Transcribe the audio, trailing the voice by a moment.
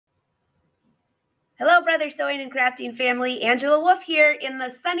Hello, brother sewing and crafting family. Angela Wolf here in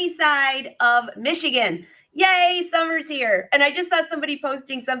the sunny side of Michigan. Yay, summer's here. And I just saw somebody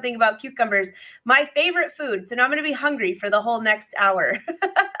posting something about cucumbers, my favorite food. So now I'm going to be hungry for the whole next hour.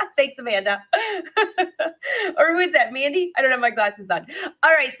 Thanks, Amanda. Or who is that, Mandy? I don't have my glasses on.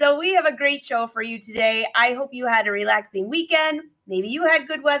 All right, so we have a great show for you today. I hope you had a relaxing weekend. Maybe you had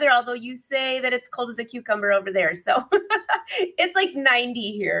good weather, although you say that it's cold as a cucumber over there. So it's like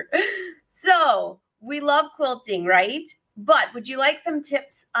 90 here. So we love quilting, right? But would you like some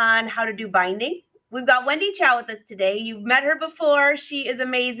tips on how to do binding? We've got Wendy Chow with us today. You've met her before. She is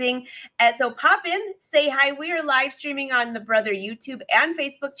amazing. And so pop in, say hi. We are live streaming on the Brother YouTube and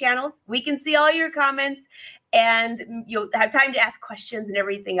Facebook channels. We can see all your comments and you'll have time to ask questions and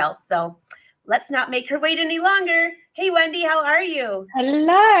everything else. So let's not make her wait any longer. Hey, Wendy, how are you?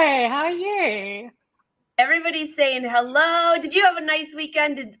 Hello, how are you? Everybody's saying hello. Did you have a nice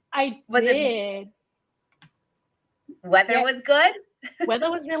weekend? I did. Weather was good? Weather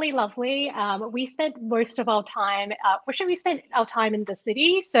was really lovely. We spent most of our time, we spent our time in the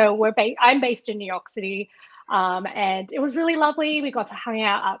city. So I'm based in New York City, and it was really lovely. We got to hang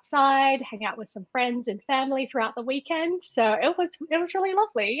out outside, hang out with some friends and family throughout the weekend. So it was really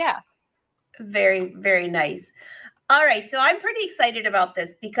lovely. Yeah. Very, very nice. All right, so I'm pretty excited about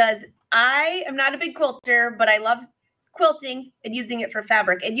this because I am not a big quilter, but I love quilting and using it for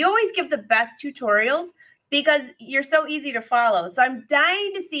fabric. And you always give the best tutorials because you're so easy to follow. So I'm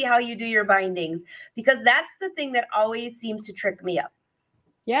dying to see how you do your bindings because that's the thing that always seems to trick me up.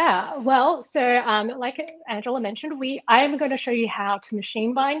 Yeah, well, so like Angela mentioned, I'm going to show you how to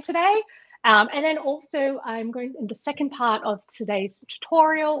machine bind today. And then also I'm going in the second part of today's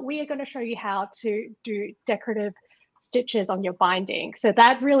tutorial, we are going to show you how to do decorative stitches on your binding. So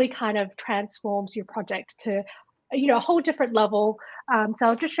that really kind of transforms your project to, a whole different level. So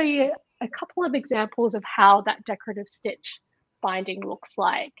I'll just show you a couple of examples of how that decorative stitch binding looks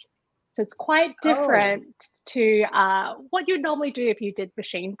like. So it's quite different to what you'd normally do if you did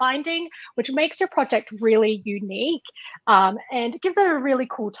machine binding, which makes your project really unique and it gives it a really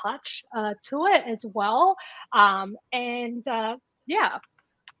cool touch to it as well. Yeah.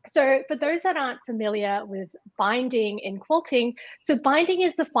 So for those that aren't familiar with binding in quilting, so binding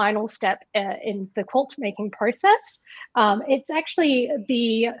is the final step in the quilt making process. It's actually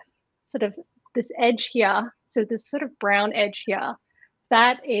the sort of this edge here, so this sort of brown edge here,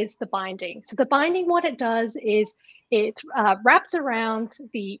 that is the binding. So the binding, what it does is it wraps around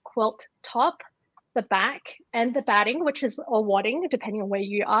the quilt top, the back, and the batting, which is or wadding, depending on where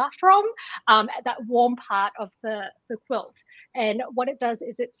you are from, that warm part of the quilt. And what it does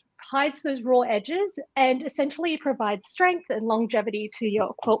is it hides those raw edges and essentially provides strength and longevity to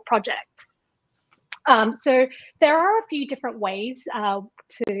your quilt project. So there are a few different ways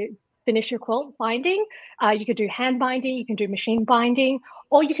to finish your quilt binding. You could do hand binding, you can do machine binding,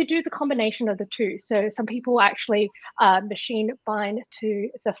 or you could do the combination of the two. So some people actually machine bind to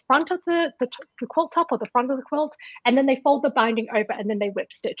the front of the quilt top or the front of the quilt, and then they fold the binding over and then they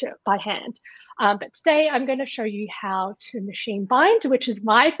whip stitch it by hand. But today I'm going to show you how to machine bind, which is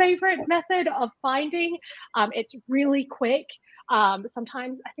my favorite method of binding. It's really quick.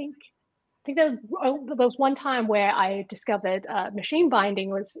 Sometimes I think there was one time where I discovered machine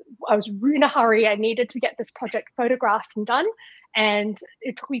binding I was in a hurry. I needed to get this project photographed and done. And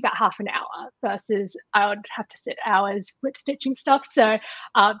it took me about half an hour versus I would have to sit hours whip stitching stuff. So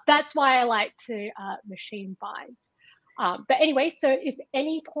that's why I like to machine bind. But anyway, so if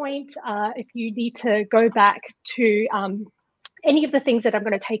any point, if you need to go back to any of the things that I'm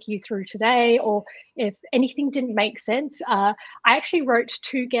going to take you through today, or if anything didn't make sense, I actually wrote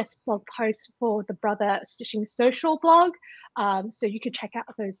 2 guest blog posts for the Brother Stitching Social blog. So you can check out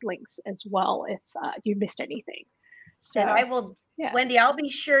those links as well if you missed anything. So and I will, Wendy, I'll be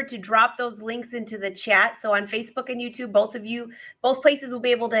sure to drop those links into the chat. So on Facebook and YouTube, both places will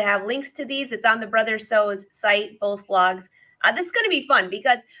be able to have links to these. It's on the Brother Sews site, both blogs. This is going to be fun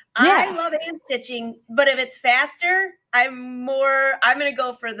because I love hand stitching, but if it's faster, I'm going to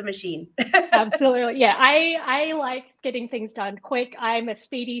go for the machine. Absolutely. Yeah. I like getting things done quick. I'm a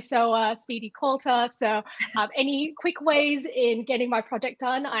speedy sewer, speedy quilter. So any quick ways in getting my project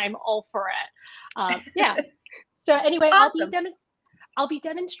done, I'm all for it. Yeah. So anyway, awesome. I'll be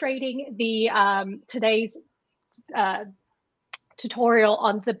demonstrating the today's tutorial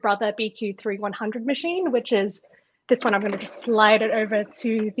on the Brother BQ3100 machine, which is this one. I'm going to just slide it over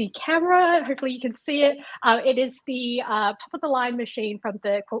to the camera. Hopefully you can see it. It is the top of the line machine from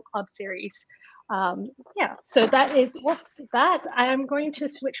the Quilt Club series. Yeah, so that is, whoops, that. I am going to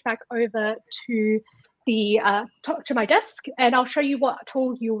switch back over to to my desk, and I'll show you what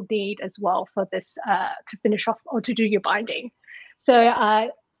tools you'll need as well for this to finish off or to do your binding. So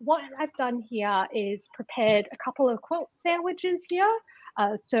what I've done here is prepared a couple of quilt sandwiches here.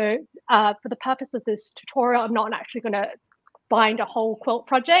 So for the purpose of this tutorial, I'm not actually going to bind a whole quilt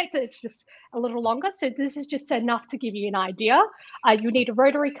project. It's just a little longer. So this is just enough to give you an idea. You need a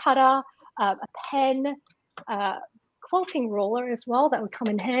rotary cutter, a pen, quilting ruler as well. That would come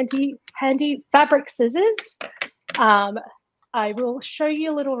in handy. Fabric scissors. I will show you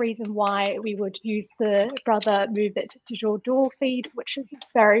a little reason why we would use the Brother Move It digital dual feed, which is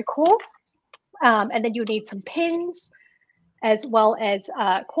very cool. And then you'll need some pins as well as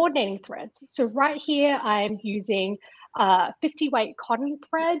coordinating threads. So right here, I'm using 50 weight cotton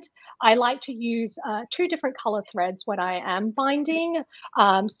thread. I like to use 2 different color threads when I am binding.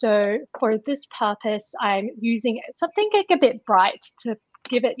 So for this purpose, I'm using something a bit bright to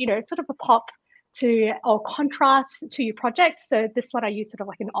give it, sort of a pop to or contrast to your project. So this one I use sort of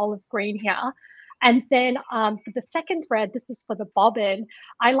like an olive green here. And then for the second thread, this is for the bobbin.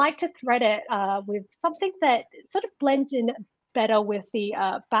 I like to thread it with something that sort of blends in better with the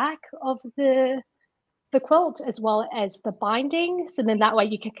back of the quilt as well as the binding. So then that way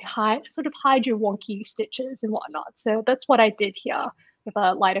you can sort of hide your wonky stitches and whatnot. So that's what I did here with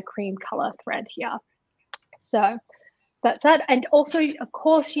a lighter cream color thread here. So that's it. And also, of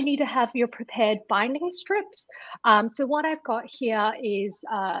course, you need to have your prepared binding strips. So what I've got here is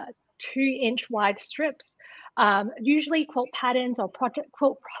 2-inch wide strips. Usually quilt patterns or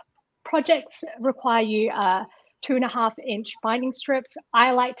quilt projects require you 2.5-inch binding strips. I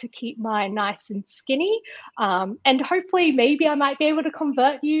like to keep mine nice and skinny. And hopefully maybe I might be able to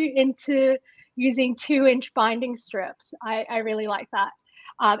convert you into using 2-inch binding strips. I really like that.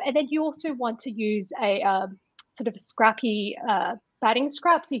 And then you also want to use a sort of scrappy batting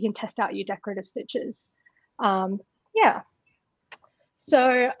scrap so you can test out your decorative stitches. Yeah.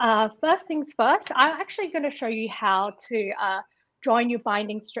 So first things first, I'm actually going to show you how to join your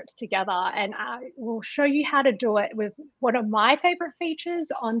binding strips together, and I will show you how to do it with one of my favorite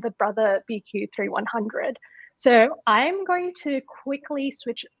features on the Brother BQ3100. So I'm going to quickly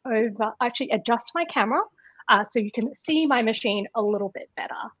switch over, actually adjust my camera so you can see my machine a little bit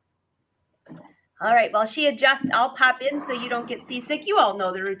better. All right, while she adjusts, I'll pop in so you don't get seasick. You all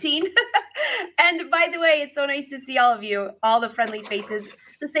know the routine. And by the way, it's so nice to see all of you, all the friendly faces.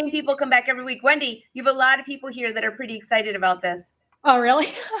 The same people come back every week. Wendy, you have a lot of people here that are pretty excited about this. Oh,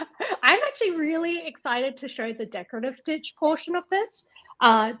 really? I'm actually really excited to show the decorative stitch portion of this,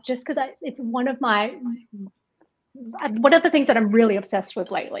 just because it's one of the things that I'm really obsessed with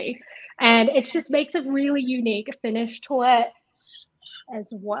lately. And it just makes a really unique finish to it as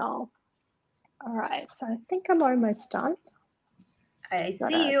well. All right, so I think I'm almost done. I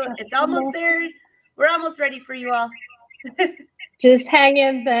see you. It's almost there. We're almost ready for you all. Just hang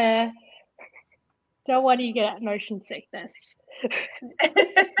in there. Don't want you to get motion sickness.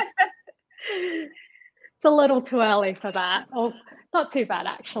 It's a little too early for that. Oh, not too bad,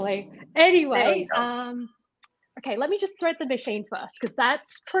 actually. Anyway, okay, let me just thread the machine first because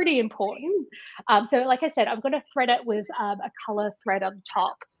that's pretty important. So like I said, I'm going to thread it with a color thread on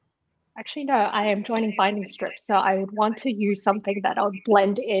top. Actually, no, I am joining binding strips. So I would want to use something that I'll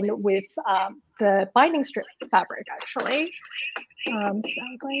blend in with the binding strip fabric, actually. So I'm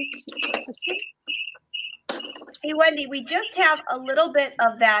going to put this in. Hey, Wendy, we just have a little bit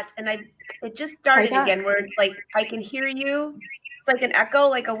of that, and it just started again where it's like I can hear you. It's like an echo,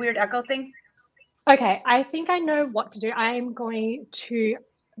 like a weird echo thing. Okay, I think I know what to do. I'm going to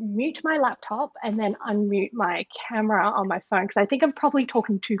mute my laptop and then unmute my camera on my phone because I think I'm probably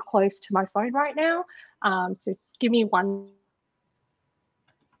talking too close to my phone right now. So give me one.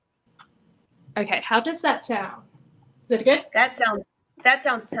 Okay, how does that sound? Is it good? That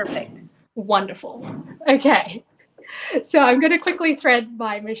sounds perfect. Wonderful. Okay, so I'm going to quickly thread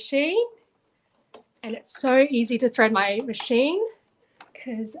my machine, and it's so easy to thread my machine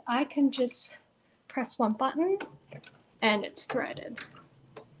because I can just press one button and it's threaded.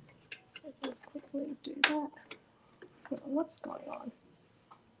 So I'll quickly do that. What's going on?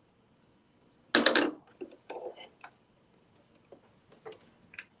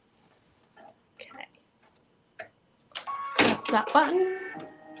 Okay. Press that button.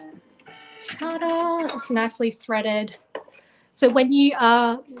 Ta-da! It's nicely threaded. So when you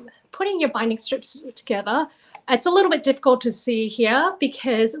are putting your binding strips together, it's a little bit difficult to see here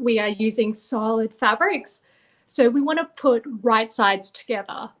because we are using solid fabrics. So we want to put right sides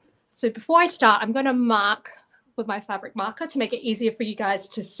together. So before I start, I'm going to mark with my fabric marker to make it easier for you guys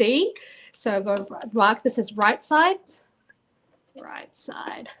to see. So I'm going to mark this as right side. Right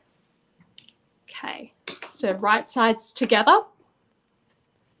side. Okay. So right sides together.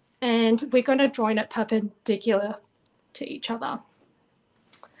 And we're going to join it perpendicular to each other.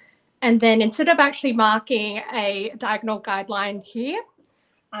 And then instead of actually marking a diagonal guideline here,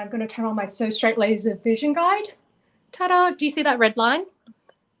 I'm going to turn on my Sew Straight Laser Vision Guide. Ta-da! Do you see that red line?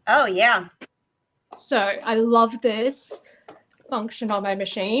 Oh, yeah. So I love this function on my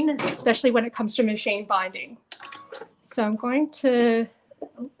machine, especially when it comes to machine binding. So I'm going to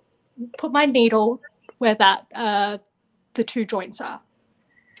put my needle where that the two joints are.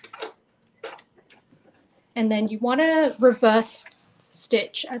 And then you want to reverse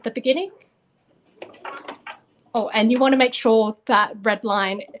stitch at the beginning. Oh, and you want to make sure that red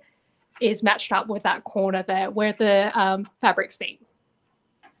line is matched up with that corner there where the fabric's been.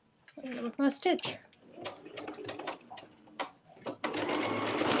 Reverse stitch.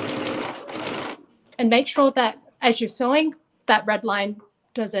 And make sure that as you're sewing, that red line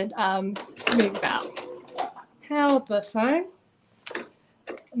doesn't move out. How the phone?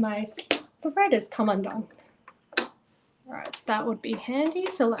 My thread has come undone. All right, that would be handy.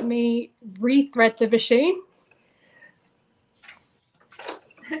 So let me re-thread the machine.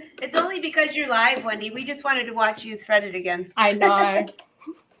 It's only because you're live, Wendy. We just wanted to watch you thread it again. I know.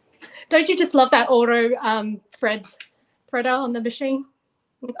 Don't you just love that auto threader on the machine?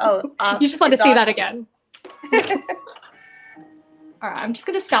 Oh, you just want to see awesome. that again. All right, I'm just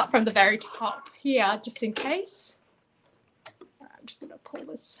going to start from the very top here, just in case. All right, I'm just going to pull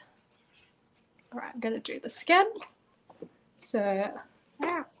this. All right, I'm going to do this again. So,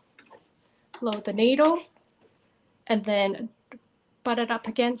 lower the needle, and then butt it up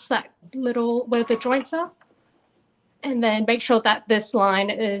against that little where the joints are, and then make sure that this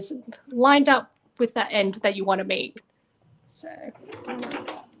line is lined up with that end that you want to meet. So,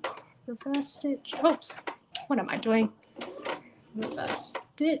 reverse stitch. Oops, what am I doing? Reverse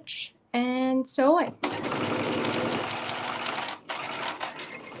stitch and sew away.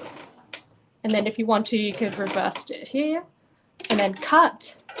 And then if you want to, you could reverse it here and then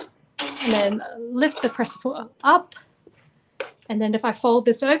cut and then lift the press foot up. And then if I fold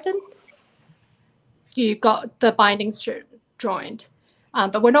this open, you've got the binding strip joined.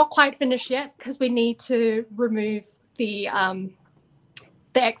 But we're not quite finished yet because we need to remove the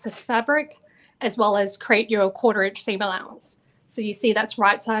excess fabric as well as create your 1/4 inch seam allowance. So you see that's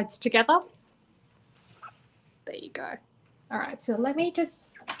right sides together. There you go. All right, so let me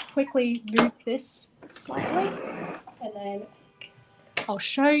just quickly move this slightly and then I'll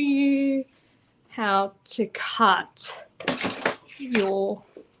show you how to cut your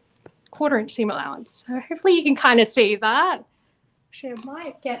 1/4 inch seam allowance. So hopefully you can kind of see that. Actually, I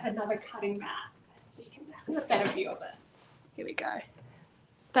might get another cutting mat so you can have a better view of it. Here we go.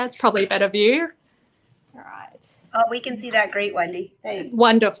 That's probably a better view. All right. Oh, we can see that great, Wendy. Thanks.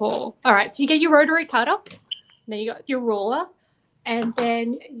 Wonderful. All right, so you get your rotary cutter, then you got your ruler, and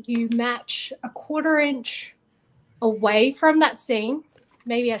then you match a 1/4 inch away from that seam.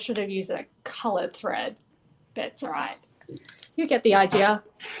 Maybe I should have used a colored thread, but it's all right. You get the idea.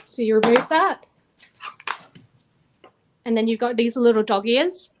 So you remove that. And then you've got these little dog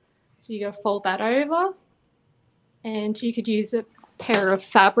ears. So you go fold that over. And you could use a pair of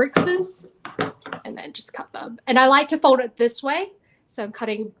fabric scissors and then just cut them. And I like to fold it this way. So I'm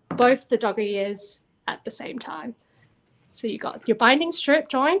cutting both the dog ears at the same time. So you got your binding strip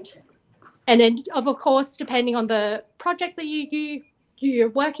joint. And then, of course, depending on the project that you're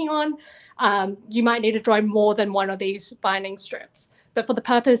working on, you might need to join more than one of these binding strips. But for the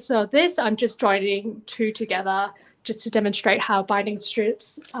purpose of this, I'm just joining two together just to demonstrate how binding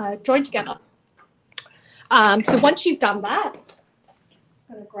strips join together. So once you've done that,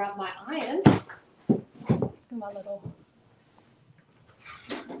 I'm going to grab my iron and my little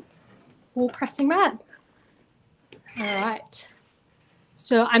wool pressing mat. All right.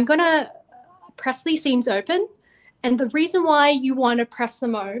 So I'm going to press these seams open. And the reason why you want to press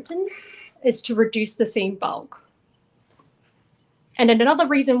them open is to reduce the seam bulk. And then another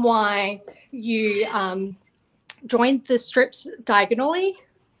reason why you join the strips diagonally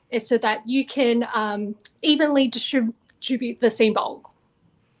is so that you can evenly distribute the seam bulk.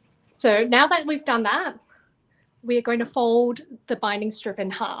 So now that we've done that, we are going to fold the binding strip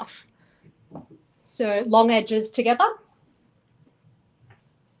in half. So long edges together.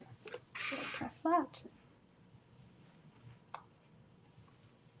 Press that.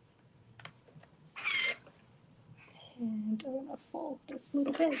 And I'm going to fold this a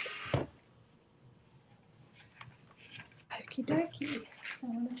little bit. Okie dokie. So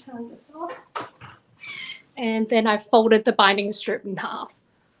I'm going to turn this off. And then I've folded the binding strip in half.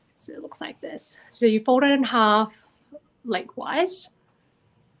 So it looks like this. So you fold it in half lengthwise.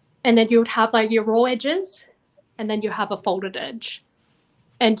 And then you would have like your raw edges, and then you have a folded edge.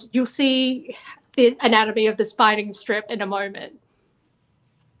 And you'll see the anatomy of this binding strip in a moment.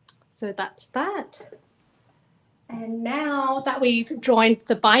 So that's that. And now that we've joined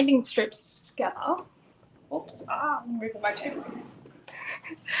the binding strips together, oops, I'm moving my table.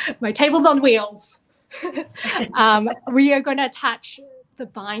 My table's on wheels. We are going to attach the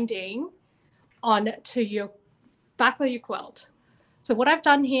binding onto your back of your quilt. So what I've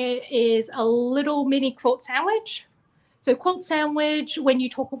done here is a little mini quilt sandwich. So quilt sandwich, when you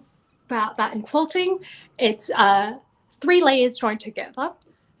talk about that in quilting, it's 3 layers joined together.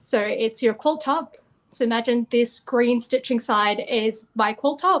 So it's your quilt top. So imagine this green stitching side is my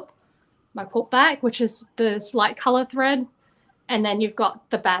quilt top, my quilt back, which is this light color thread. And then you've got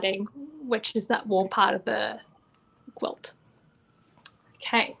the batting, which is that warm part of the quilt.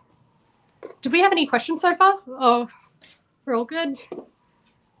 Okay. Do we have any questions so far? Oh, we're all good?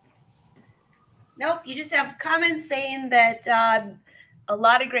 Nope, you just have comments saying that a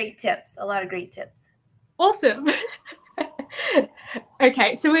lot of great tips, Awesome.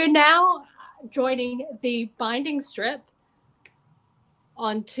 Okay, so we're now joining the binding strip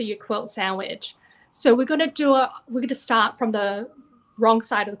onto your quilt sandwich. So we're going to start from the wrong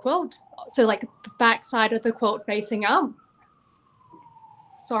side of the quilt. So like the back side of the quilt facing up.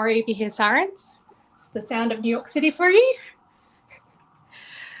 Sorry if you hear sirens. It's the sound of New York City for you.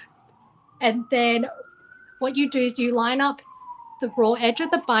 And then what you do is you line up the raw edge of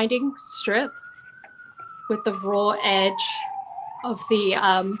the binding strip with the raw edge of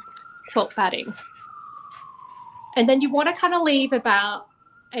the quilt batting. And then you want to kind of leave about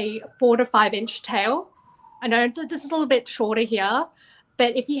a 4 to 5 inch tail. I know that this is a little bit shorter here,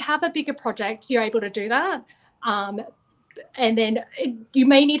 but if you have a bigger project, you're able to do that. And then you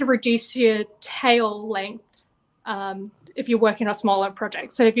may need to reduce your tail length if you're working on a smaller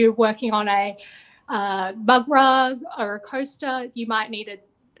project. So if you're working on a mug rug or a coaster, you might need to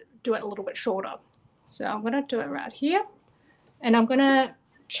do it a little bit shorter. So I'm going to do it right here. And I'm going to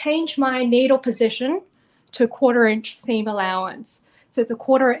change my needle position to a 1/4 inch seam allowance. So it's a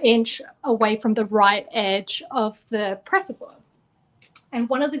 1/4 inch away from the right edge of the presser foot. And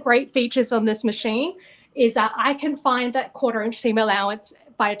one of the great features on this machine is that I can find that 1/4 inch seam allowance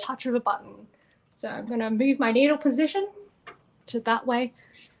by a touch of a button. So I'm going to move my needle position to that way.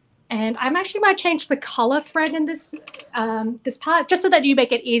 And I'm actually going to change the color thread in this part, just so that you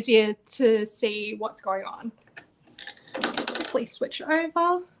make it easier to see what's going on. So quickly switch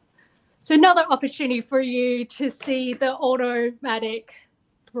over. So another opportunity for you to see the automatic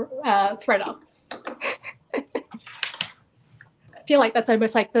threader. I feel like that's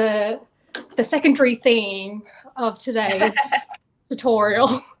almost like the secondary theme of today's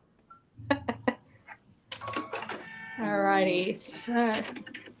tutorial. Alrighty, so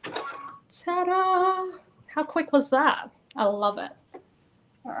ta-da! How quick was that? I love it.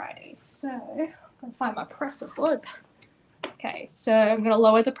 Alrighty, so I'm gonna find my presser foot. Okay, so I'm gonna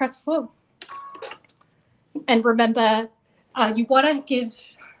lower the presser foot. And remember, you wanna give,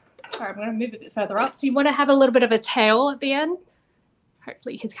 sorry, I'm gonna move a bit further up. So you wanna have a little bit of a tail at the end.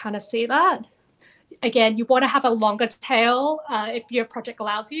 Hopefully you can kind of see that. Again, you wanna have a longer tail if your project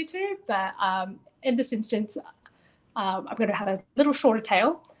allows you to, but in this instance, I'm gonna have a little shorter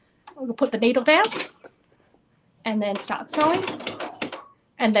tail. I'm gonna put the needle down and then start sewing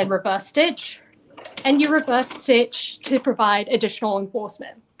and then reverse stitch. And you reverse stitch to provide additional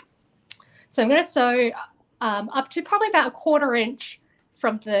enforcement. So I'm going to sew up to probably about a 1/4 inch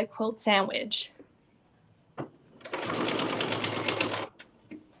from the quilt sandwich.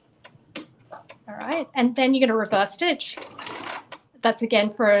 All right, and then you're going to reverse stitch. That's again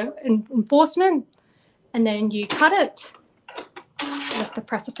for enforcement. And then you cut it, lift the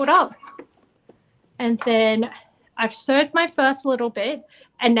presser foot up. And then I've sewed my first little bit,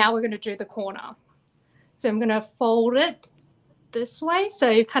 and now we're going to do the corner. So I'm going to fold it this way.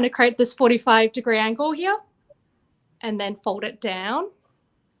 So you kind of create this 45-degree angle here, and then fold it down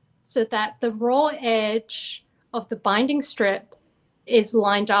so that the raw edge of the binding strip is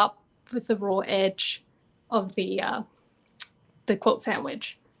lined up with the raw edge of the quilt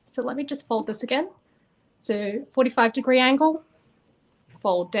sandwich. So let me just fold this again. So 45-degree angle,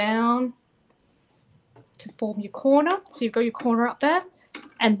 fold down to form your corner. So you've got your corner up there,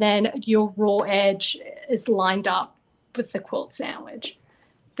 and then your raw edge is lined up with the quilt sandwich.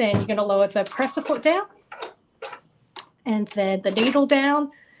 Then you're going to lower the presser foot down and then the needle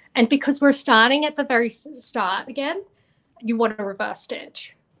down. And because we're starting at the very start again, you want to reverse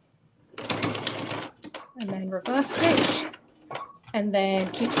stitch. And then reverse stitch. And then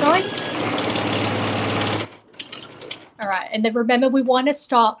keep sewing. All right, and then remember we want to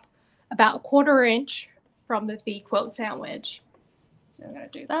stop about a 1/4 inch from the quilt sandwich. So I'm going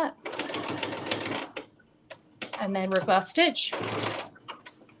to do that. And then reverse stitch,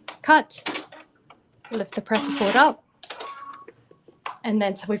 cut, lift the presser foot up. And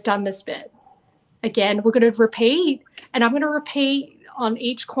then so we've done this bit. Again, we're going to repeat, and I'm going to repeat on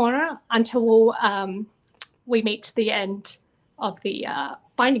each corner until we meet the end of the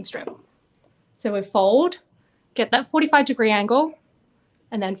binding strip. So we fold, get that 45-degree angle,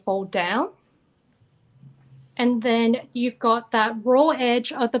 and then fold down. And then you've got that raw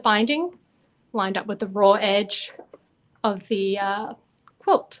edge of the binding lined up with the raw edge of the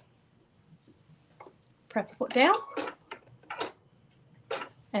quilt. Press the foot down.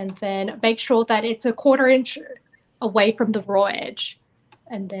 And then make sure that it's a 1/4 inch away from the raw edge.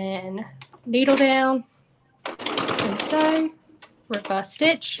 And then needle down, and sew, reverse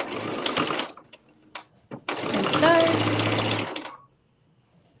stitch, and sew.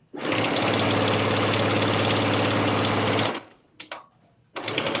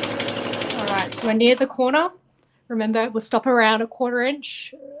 All right, so we're near the corner. Remember, we'll stop around a 1/4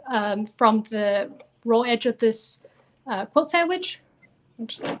 inch from the raw edge of this quilt sandwich. I'm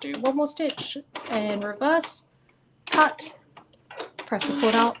just going to do one more stitch and reverse, cut, press the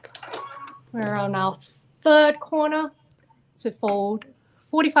foot up. We're on our 3rd corner. So fold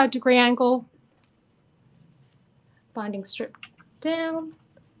 45-degree angle, binding strip down,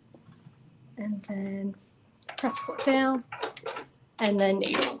 and then press foot down, and then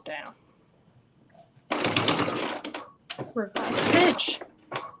needle down. Reverse stitch.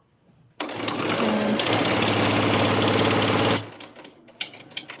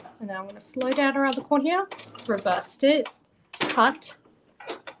 And then I'm going to slow down around the corner here, reverse it, cut,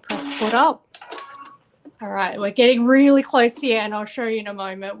 press foot up. All right, we're getting really close here, and I'll show you in a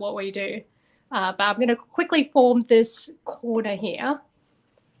moment what we do. But I'm going to quickly form this corner here.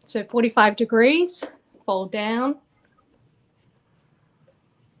 So 45 degrees, fold down.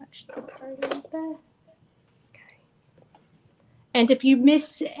 Actually, I'll throw it in there. Okay. And if you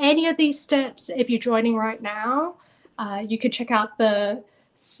miss any of these steps, if you're joining right now, you can check out the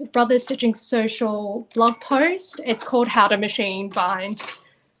Brothers Stitching Social blog post. It's called How to Machine Bind.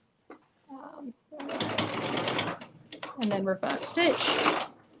 And then reverse stitch.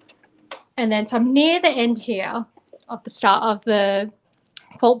 And then so I'm near the end here of the start of the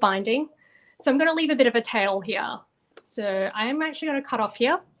quilt binding. So I'm going to leave a bit of a tail here. So I'm actually going to cut off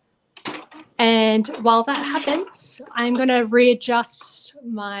here. And while that happens, I'm going to readjust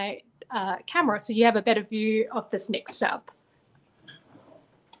my camera so you have a better view of this next step.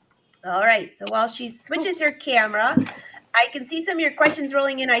 All right, so while she switches her camera, I can see some of your questions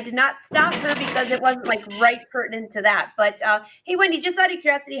rolling in. I did not stop her because it wasn't like right pertinent to that. But hey, Wendy, just out of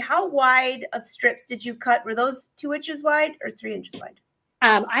curiosity, how wide of strips did you cut? Were those 2 inches wide or 3 inches wide?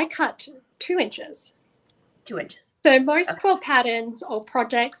 I cut 2 inches. 2 inches. So most quilt patterns or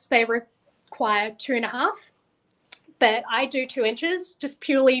projects, they require 2.5. But I do 2 inches, just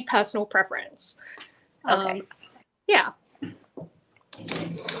purely personal preference. Okay. Yeah.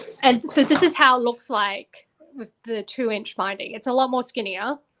 And so this is how it looks like with the 2-inch binding. It's a lot more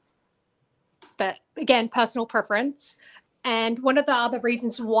skinnier, but again, personal preference. And one of the other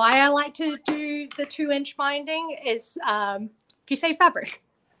reasons why I like to do the 2-inch binding is, do you say fabric?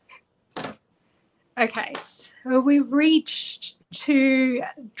 Okay, so we reached to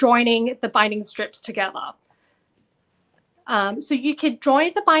joining the binding strips together. So you could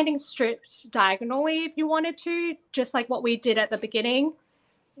join the binding strips diagonally if you wanted to, just like what we did at the beginning,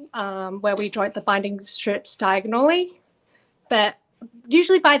 where we joined the binding strips diagonally. But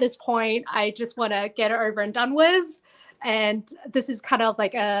usually by this point, I just want to get it over and done with. And this is kind of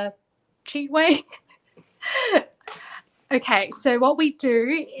like a cheat way. Okay, so what we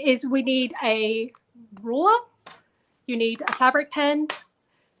do is we need a ruler, you need a fabric pen,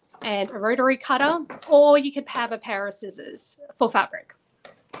 and a rotary cutter, or you could have a pair of scissors for fabric.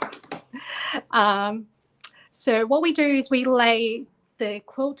 So what we do is we lay the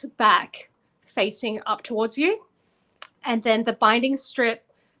quilt back facing up towards you, and then the binding strip,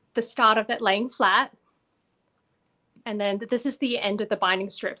 the start of it laying flat, and then this is the end of the binding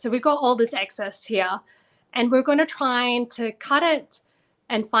strip. So we've got all this excess here, and we're going to try to cut it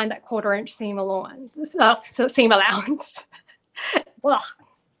and find that 1/4 inch seam allowance.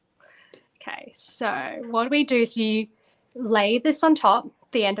 Okay, so what we do is we lay this on top,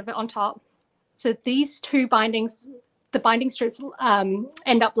 the end of it on top. So these two bindings, the binding strips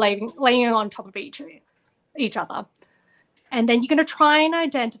end up laying on top of each other. And then you're going to try and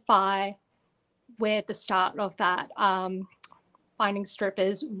identify where the start of that binding strip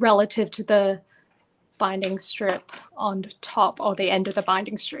is relative to the binding strip on top or the end of the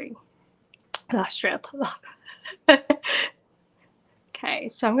binding strip. strip. Okay,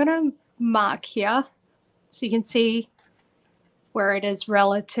 so I'm going to mark here so you can see where it is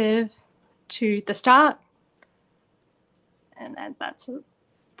relative to the start. And then that's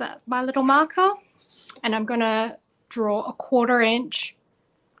my little marker. And I'm going to draw a 1/4 inch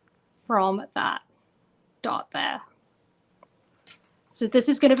from that dot there. So this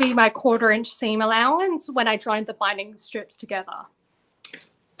is going to be my 1/4 inch seam allowance when I join the binding strips together.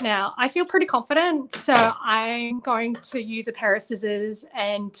 Now, I feel pretty confident, so I'm going to use a pair of scissors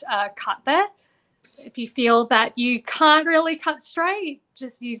and cut there. If you feel that you can't really cut straight,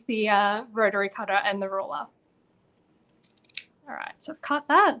 just use the rotary cutter and the ruler. All right, so I've cut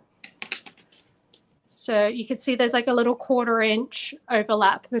that. So you can see there's like a little 1/4 inch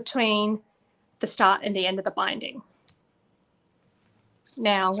overlap between the start and the end of the binding.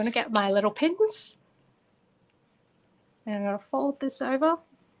 Now I'm going to get my little pins and I'm going to fold this over.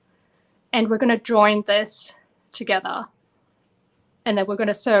 And we're going to join this together. And then we're going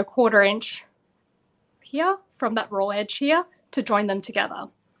to sew a 1/4 inch here from that raw edge here to join them together.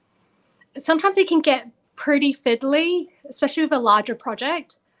 Sometimes it can get pretty fiddly, especially with a larger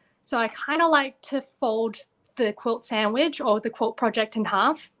project. So I kind of like to fold the quilt sandwich or the quilt project in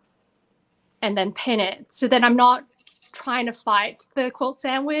half and then pin it. So then I'm not trying to fight the quilt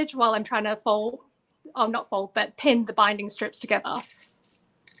sandwich while I'm trying to but pin the binding strips together.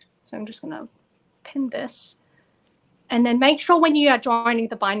 So I'm just going to pin this. And then make sure when you are joining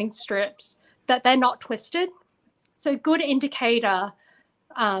the binding strips that they're not twisted. So a good indicator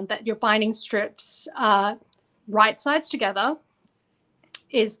that your binding strips are right sides together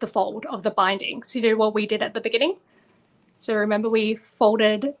is the fold of the binding. So you do what we did at the beginning. So remember we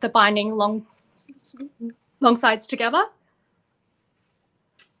folded the binding long sides together.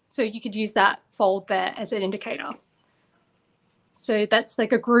 So you could use that fold there as an indicator. So that's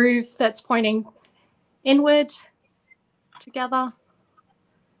like a groove that's pointing inward together.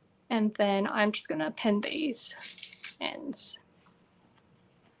 And then I'm just going to pin these ends.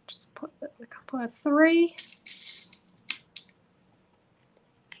 Just put a couple of 3.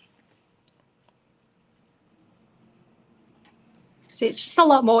 See, it's just a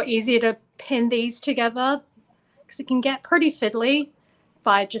lot more easier to pin these together because it can get pretty fiddly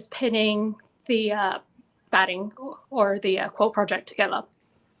by just pinning the batting or the quilt project together.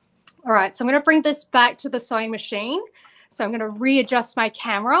 All right, so I'm going to bring this back to the sewing machine. So I'm going to readjust my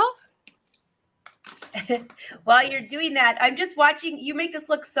camera. While you're doing that, I'm just watching you make this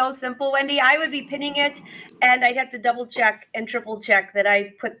look so simple, Wendy. I would be pinning it and I'd have to double check and triple check that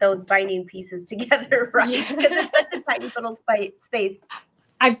I put those binding pieces together right, because it's such a tiny little space.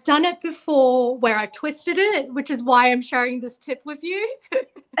 I've done it before where I twisted it, which is why I'm sharing this tip with you.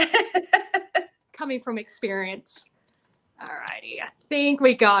 Coming from experience. All righty, I think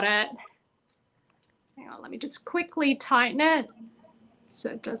we got it. Hang on, let me just quickly tighten it so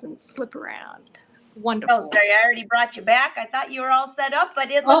it doesn't slip around. Wonderful. Oh, sorry, I already brought you back. I thought you were all set up,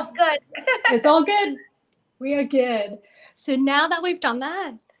 but it looks good. It's all good. We are good. So now that we've done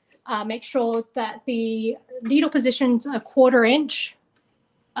that, make sure that the needle position's a 1/4 inch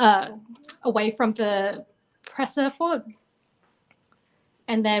away from the presser foot.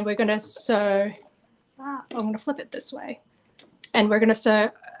 And then we're going to sew, I'm going to flip it this way. And we're going to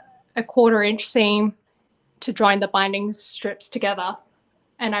sew a 1/4 inch seam to join the binding strips together.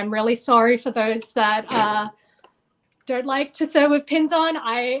 And I'm really sorry for those that don't like to sew with pins on.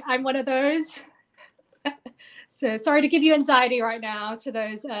 I'm one of those. So sorry to give you anxiety right now to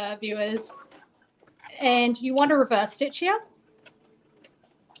those viewers. And you want to reverse stitch here,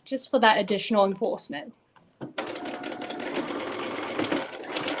 just for that additional enforcement.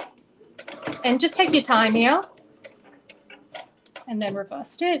 And just take your time here. And then reverse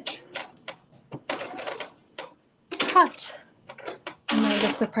stitch. Cut. And then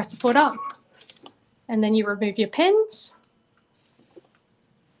lift the presser foot up. And then you remove your pins.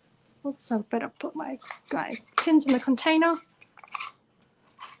 Oops, I better put my pins in the container.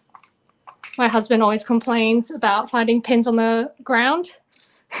 My husband always complains about finding pins on the ground.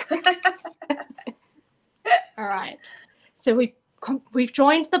 All right. So we've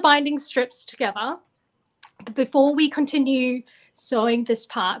joined the binding strips together. But before we continue sewing this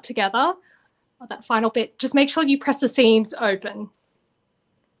part together, that final bit, just make sure you press the seams open.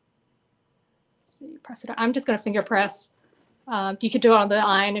 So you press it. I'm just going to finger press. You could do it on the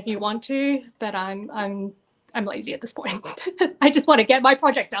iron if you want to, but I'm lazy at this point. I just want to get my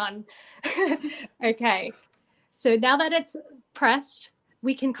project done. Okay. So now that it's pressed,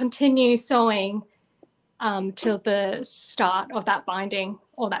 we can continue sewing till the start of that binding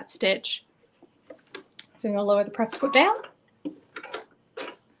or that stitch. So I'm going to lower the presser foot down.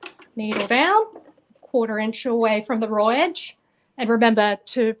 needle down, 1/4 inch away from the raw edge, and remember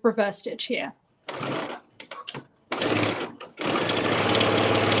to reverse stitch here.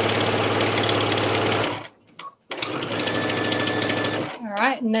 All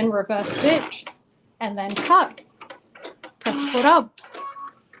right, and then reverse stitch, and then cut. Press the foot up,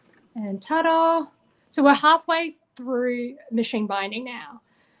 and ta-da! So we're halfway through machine binding now.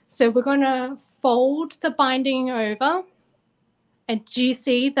 So we're going to fold the binding over, and do you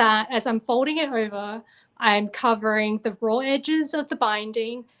see that as I'm folding it over, I'm covering the raw edges of the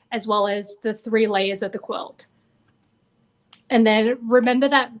binding as well as the 3 layers of the quilt. And then remember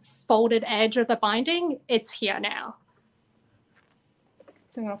that folded edge of the binding, it's here now.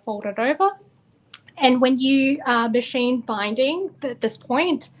 So I'm going to fold it over. And when you machine binding at this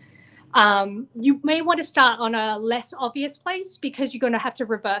point, you may want to start on a less obvious place because you're going to have to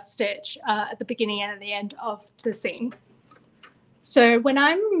reverse stitch at the beginning and at the end of the seam. So when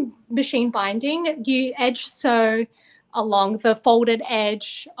I'm machine binding, you edge sew along the folded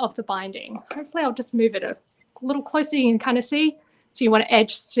edge of the binding. Hopefully I'll just move it a little closer, you can kind of see. So you want to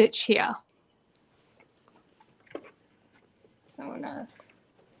edge stitch here. So I'm going to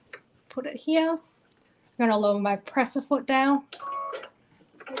put it here. I'm going to lower my presser foot down.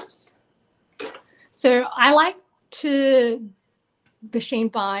 Oops. So I like to machine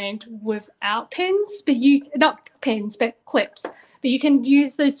bind without pins, but not pins, but clips. But you can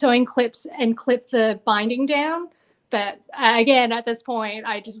use those sewing clips and clip the binding down. But again, at this point,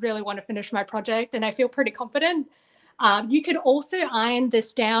 I just really want to finish my project and I feel pretty confident. You could also iron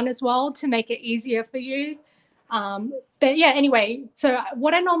this down as well to make it easier for you. But yeah, anyway, so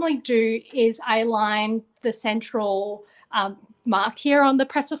what I normally do is I line the central mark here on the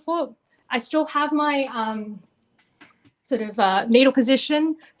presser foot. I still have my sort of needle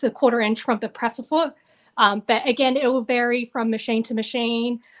position, so 1/4 inch from the presser foot. But again, it will vary from machine to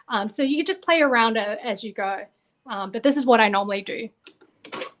machine. So you can just play around as you go. But this is what I normally do.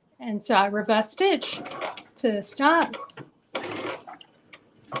 And so I reverse stitch to start.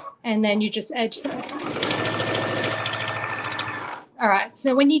 And then you just edge sew. All right,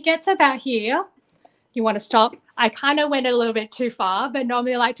 so when you get to about here, you want to stop. I kind of went a little bit too far, but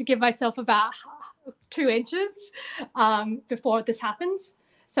normally I like to give myself about 2 inches before this happens.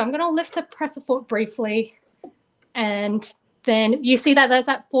 So I'm going to lift the presser foot briefly, and then you see that there's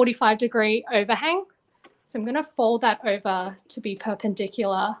that 45-degree overhang. So I'm going to fold that over to be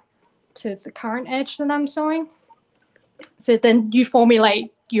perpendicular to the current edge that I'm sewing. So then you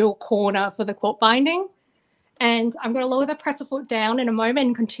formulate your corner for the quilt binding. And I'm going to lower the presser foot down in a moment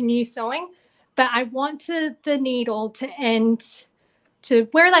and continue sewing. But I want the needle to end to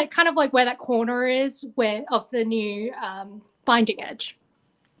where that kind of like where that corner is of the new binding edge.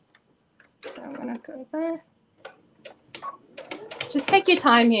 So I'm going to go there. Just take your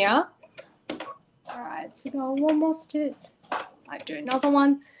time here. All right, so go 1 more stitch. I do another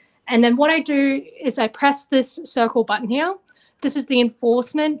one. And then what I do is I press this circle button here. This is the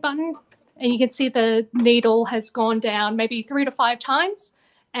enforcement button. And you can see the needle has gone down maybe 3 to 5 times.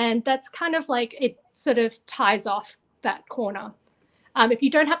 And that's kind of like it sort of ties off that corner. If you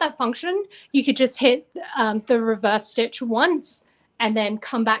don't have that function, you could just hit the reverse stitch once and then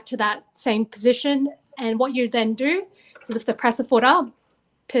come back to that same position. And what you then do is lift the presser foot up,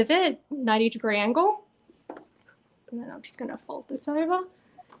 pivot, 90-degree angle. And then I'm just going to fold this over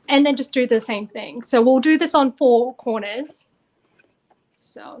and then just do the same thing. So we'll do this on 4 corners.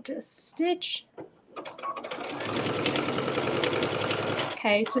 So I'll just stitch.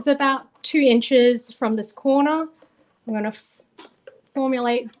 Okay, so it's about 2 inches from this corner. I'm going to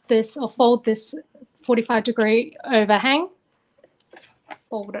formulate this or fold this 45-degree overhang.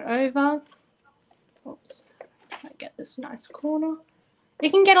 Fold it over. Oops, I get this nice corner.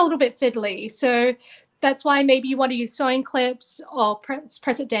 It can get a little bit fiddly, so that's why maybe you want to use sewing clips or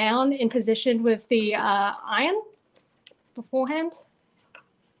press it down in position with the iron beforehand.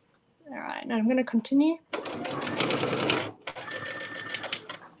 All right, now I'm going to continue.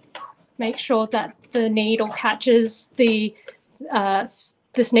 Make sure that the needle catches the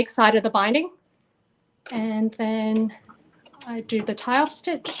this next side of the binding. And then I do the tie-off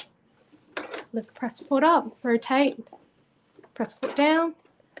stitch. Lift press foot up, rotate, press foot down,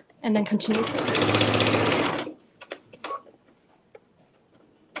 and then continue sewing.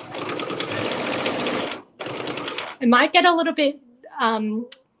 It might get a little bit,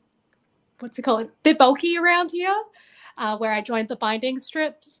 what's it called, a bit bulky around here where I joined the binding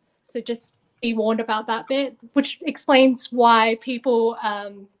strips. So just be warned about that bit, which explains why people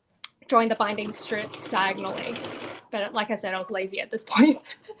join the binding strips diagonally. But like I said, I was lazy at this point.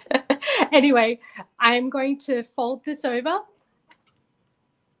 Anyway, I'm going to fold this over.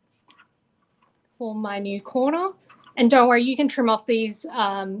 for my new corner. And don't worry, you can trim off these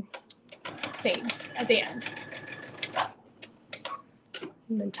seams at the end.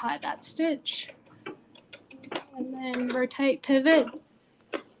 And then tie that stitch. And then rotate, pivot,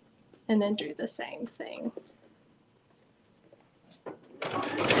 and then do the same thing.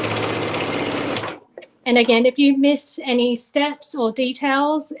 And again, if you miss any steps or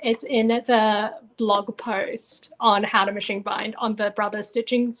details, it's in the blog post on how to machine bind on the Brother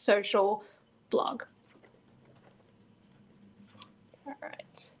Stitching social blog. All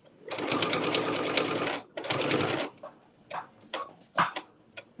right.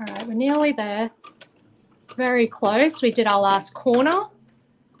 All right, we're nearly there. Very close. We did our last corner.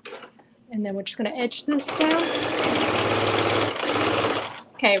 And then we're just going to edge this down.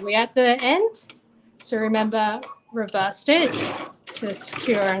 Okay, we're at the end. So remember, reverse stitch to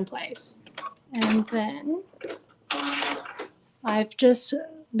secure in place. And then I've just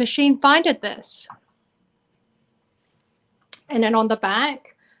machine binded this. And then on the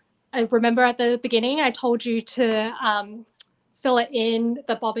back, I remember at the beginning, I told you to fill it in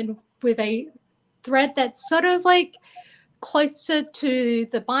the bobbin with a thread that's sort of like closer to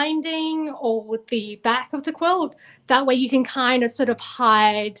the binding or the back of the quilt. That way you can kind of sort of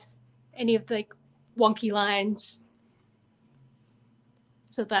hide any of the wonky lines.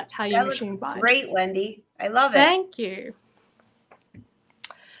 So that's how you machine bind. Great, Wendy. I love it. Thank you.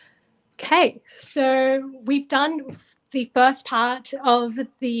 Okay, so we've done the first part of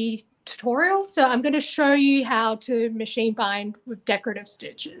the tutorial. So I'm going to show you how to machine bind with decorative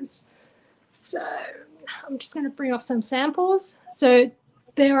stitches. So I'm just going to bring off some samples. So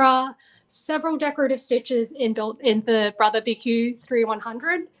there are several decorative stitches inbuilt in the Brother BQ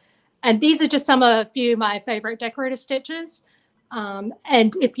 3100. And these are just a few of my favorite decorative stitches.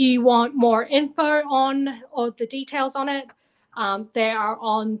 And if you want more info on or the details on it, they are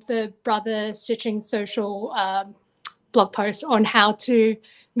on the Brother Stitching social blog post on how to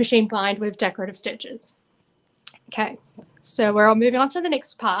machine bind with decorative stitches. Okay, so we're all moving on to the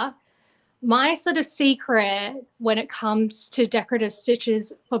next part. My sort of secret when it comes to decorative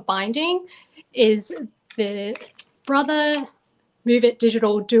stitches for binding is the Brother Move It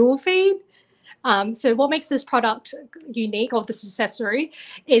Digital Dual Feed. So what makes this product unique, or this accessory,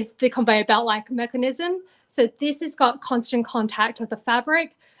 is the conveyor belt-like mechanism. So this has got constant contact with the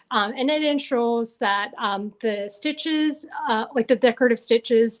fabric, and it ensures that the stitches, like the decorative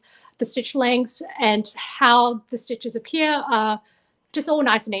stitches, the stitch lengths, and how the stitches appear are just all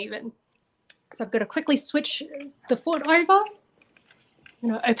nice and even. So I'm going to quickly switch the foot over. I'm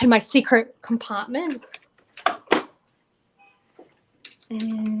going to open my secret compartment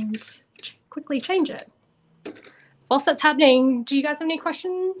and quickly change it. Whilst that's happening, do you guys have any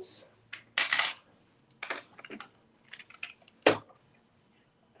questions?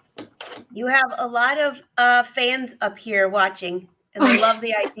 You have a lot of fans up here watching, and they love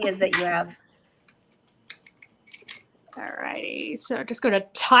the ideas that you have. Alrighty, so I'm just going to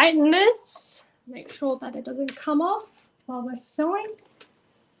tighten this, make sure that it doesn't come off while we're sewing.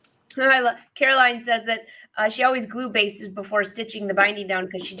 Caroline says that she always glue bases before stitching the binding down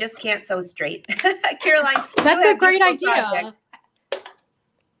because she just can't sew straight. Caroline, that's a great idea. Project.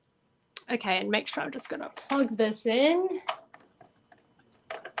 Okay, and make sure I'm just going to plug this in.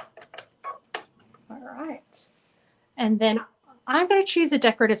 All right, and then I'm going to choose a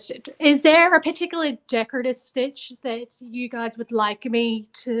decorative stitch. Is there a particular decorative stitch that you guys would like me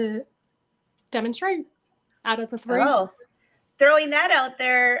to demonstrate out of the three? Oh, throwing that out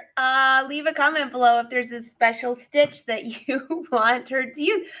there, leave a comment below if there's a special stitch that you want her to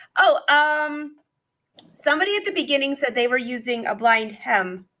use. Oh, somebody at the beginning said they were using a blind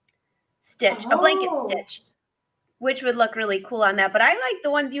hem stitch, a blanket stitch, which would look really cool on that. But I like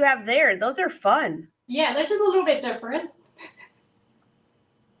the ones you have there. Those are fun. Yeah, they're just a little bit different.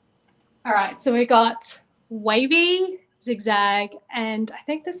 All right, so we got wavy, zigzag, and I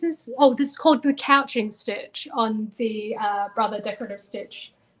think this is, this is called the couching stitch on the Brother Decorative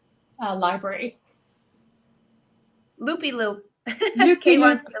Stitch library. Loopy loop. Loopy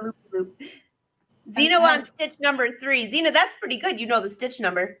loop. Loopy loop. Zena wants stitch number 3. Zena, that's pretty good. You know the stitch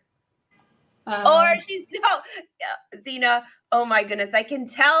number. Or she's, Zena, oh my goodness. I can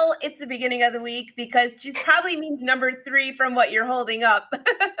tell it's the beginning of the week because she probably means number 3 from what you're holding up.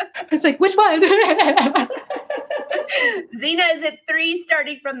 It's like, which one? Zena, is it 3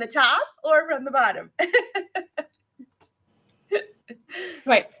 starting from the top or from the bottom?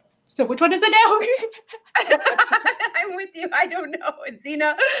 Wait, so which one is it now? I'm with you. I don't know.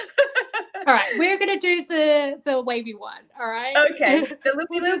 Zena. All right, we're going to do the wavy one, all right? Okay, the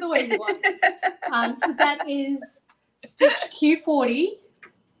loopy loop. We'll do the wavy one. So that is stitch Q40.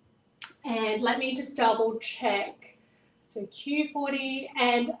 And let me just double check. So Q40,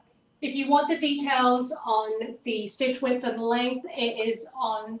 and if you want the details on the stitch width and length, it is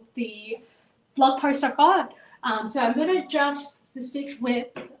on the blog post I've got. So I'm going to adjust the stitch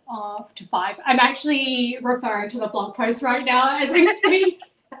width to 5. I'm actually referring to the blog post right now as we speak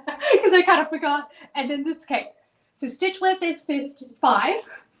because I kind of forgot. And then this, okay, so stitch width is 5. I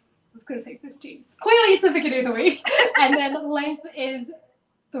was going to say 15. Clearly it's the beginning of the week. And then length is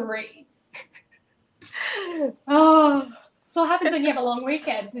 3. Oh, so what happens when you have a long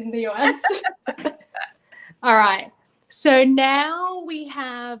weekend in the US? All right. So now we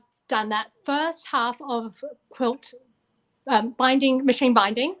have done that first half of quilt binding, machine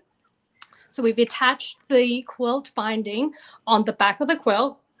binding. So we've attached the quilt binding on the back of the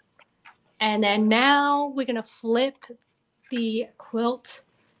quilt. And then now we're going to flip the quilt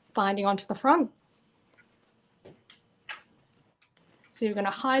binding onto the front. So you're going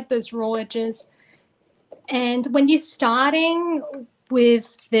to hide those raw edges. And when you're starting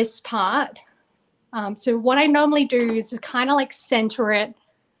with this part, so what I normally do is kind of like center it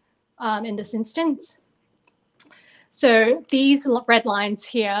in this instance. So these red lines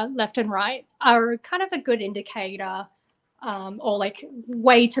here, left and right, are kind of a good indicator or like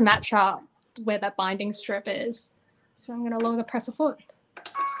way to match up where that binding strip is. So I'm going to lower the presser foot,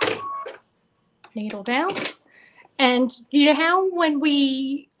 needle down. And you know how when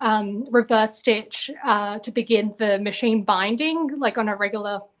we reverse stitch to begin the machine binding, like on a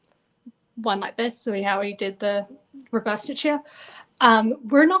regular one like this, so how we did the reverse stitch here,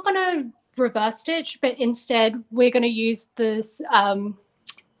 we're not going to reverse stitch, but instead we're going to use this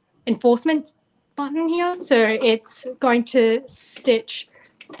enforcement button here. So it's going to stitch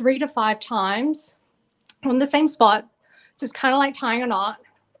 3 to 5 times on the same spot. So it's kind of like tying a knot,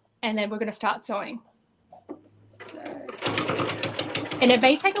 and then we're going to start sewing. So, and it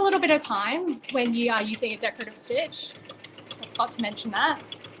may take a little bit of time when you are using a decorative stitch. So I forgot to mention that.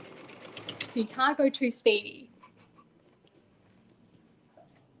 So you can't go too speedy.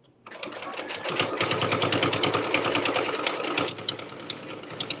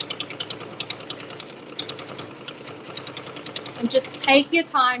 And just take your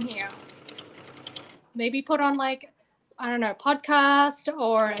time here. Maybe put on like, I don't know, podcast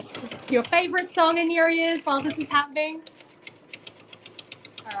or your favorite song in your ears while this is happening.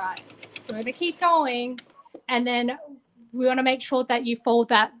 All right, so we're gonna keep going. And then we wanna make sure that you fold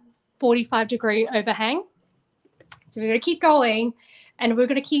that 45-degree overhang. So we're gonna keep going and we're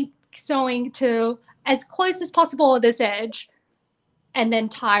gonna keep sewing to as close as possible at this edge and then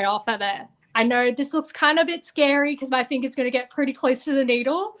tie off at there. I know this looks kind of a bit scary because my finger's gonna get pretty close to the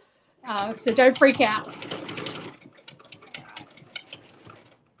needle. So don't freak out.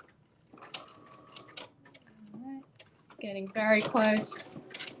 Right. Getting very close.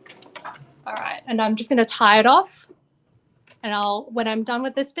 All right, and I'm just going to tie it off. And when I'm done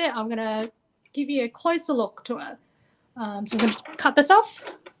with this bit, I'm going to give you a closer look to it. So I'm going to cut this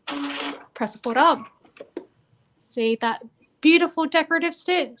off, press the foot up. See that beautiful decorative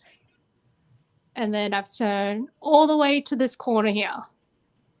stitch? And then I've sewn all the way to this corner here.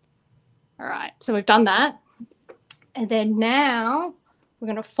 All right, so we've done that. And then now we're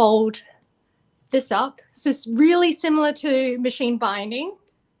going to fold this up. So it's really similar to machine binding,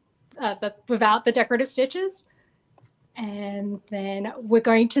 without the decorative stitches. And then we're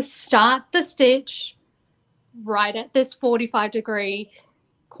going to start the stitch right at this 45-degree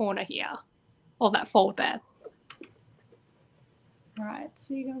corner here, or that fold there. All right,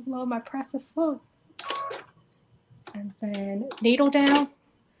 so you're going to lower my presser foot. And then needle down.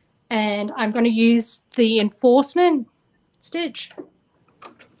 And I'm going to use the enforcement stitch,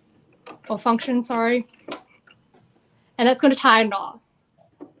 or function, sorry. And that's going to tie a knot.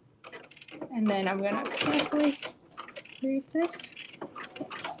 And then I'm going to carefully move this.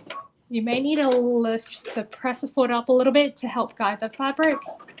 You may need to lift the presser foot up a little bit to help guide the fabric.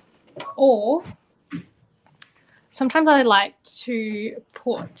 Or sometimes I like to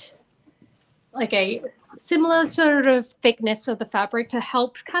put like a similar sort of thickness of the fabric to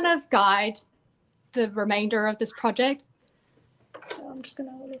help kind of guide the remainder of this project. So I'm just going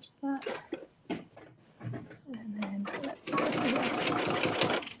to lift that. And then let's go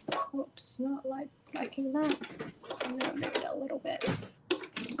here. Oops, not liking that. I'm going to move it a little bit.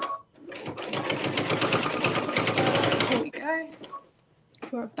 Here we go.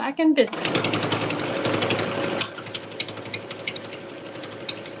 We're back in business.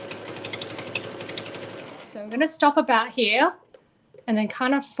 So I'm going to stop about here and then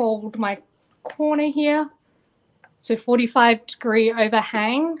kind of fold my corner here. So 45-degree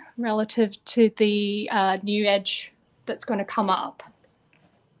overhang relative to the new edge that's going to come up.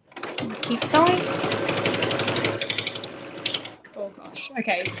 Keep sewing. Oh gosh.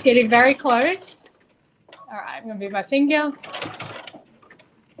 Okay, it's getting very close. All right, I'm gonna move my finger.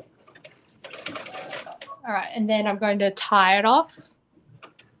 All right, and then I'm going to tie it off. I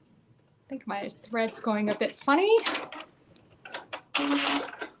think my thread's going a bit funny.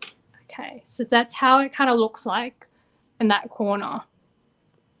 Okay, so that's how it kind of looks like in that corner.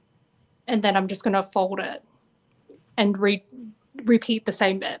 And then I'm just going to fold it and repeat the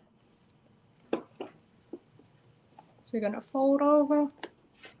same bit. So we're going to fold over.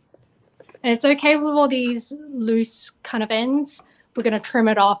 And it's okay with all these loose kind of ends. We're going to trim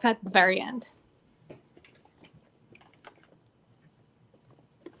it off at the very end.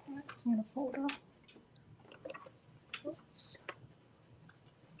 All right, so I'm going to fold off. Oops.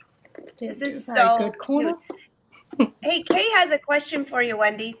 This is so good corner. Hey, Kay has a question for you,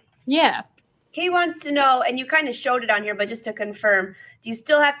 Wendy. Yeah. Kay wants to know, and you kind of showed it on here, but just to confirm, do you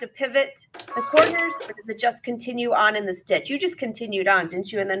still have to pivot the corners, or does it just continue on in the stitch? You just continued on,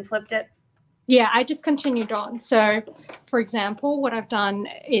 didn't you, and then flipped it? Yeah, I just continued on. So, for example, what I've done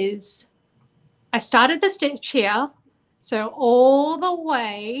is I started the stitch here, so all the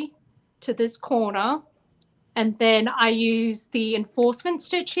way to this corner, and then I use the enforcement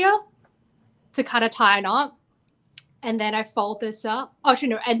stitch here to kind of tie a knot. And then I fold this up. Oh,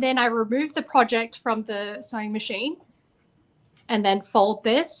 no, and then I remove the project from the sewing machine and then fold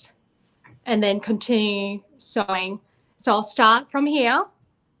this and then continue sewing. So I'll start from here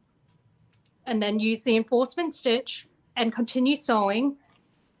and then use the enforcement stitch and continue sewing.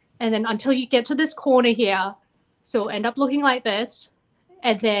 And then until you get to this corner here, so it'll end up looking like this,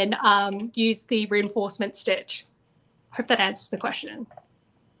 and then use the reinforcement stitch. Hope that answers the question.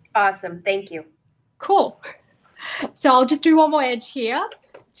 Awesome, thank you. Cool. So I'll just do one more edge here,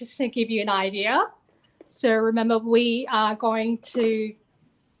 just to give you an idea. So remember, we are going to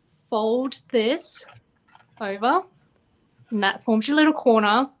fold this over, and that forms your little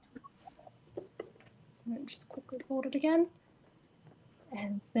corner. Just quickly fold it again.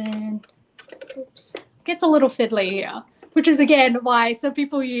 And then, oops, gets a little fiddly here, which is again why some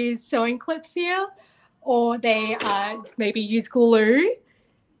people use sewing clips here, or they maybe use glue.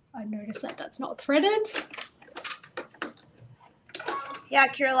 I noticed that that's not threaded. Yeah,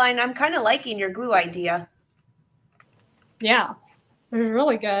 Caroline, I'm kind of liking your glue idea. Yeah, it's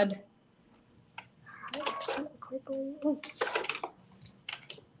really good. All right, just quickly, oops.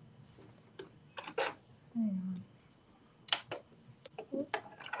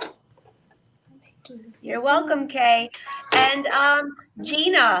 You're welcome, Kay. And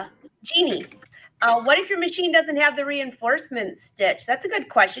Jeannie, what if your machine doesn't have the reinforcement stitch? That's a good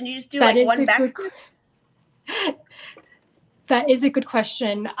question. You just do like one back. That is a good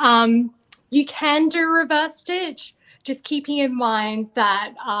question. You can do reverse stitch, just keeping in mind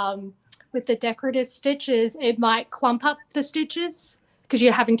that with the decorative stitches, it might clump up the stitches because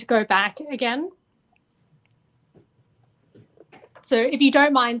you're having to go back again. So if you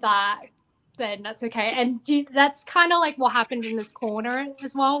don't mind that, then that's okay. And that's kind of like what happened in this corner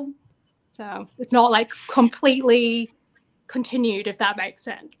as well. So it's not like completely continued, if that makes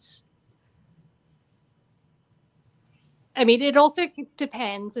sense. I mean, it also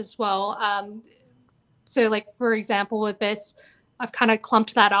depends as well. So like, for example, with this, I've kind of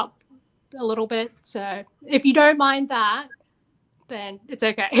clumped that up a little bit. So if you don't mind that, then it's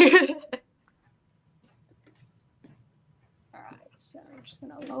okay. All right, so I'm just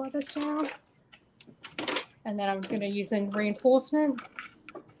going to lower this down. And then I'm going to use a reinforcement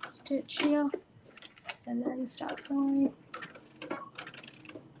stitch here and then start sewing.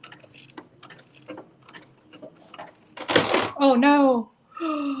 Oh no,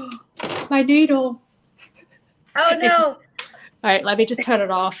 my needle. Oh no. All right, let me just turn it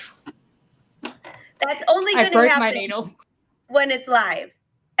off. That's only going to happen when it's live.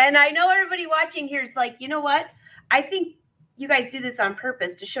 And I know everybody watching here is like, you know what? I think you guys do this on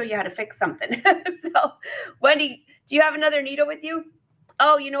purpose to show you how to fix something. So, Wendy, do you have another needle with you?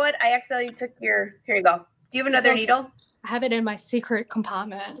 Oh, you know what? I accidentally took your, here you go. Do you have another needle? I have it in my secret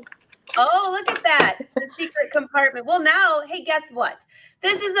compartment. Oh, look at that. The secret compartment. Well, now, hey, guess what?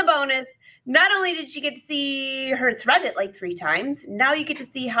 This is a bonus. Not only did she get to see her thread it like 3 times, now you get to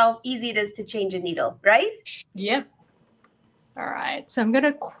see how easy it is to change a needle, right? Yep. All right. So I'm going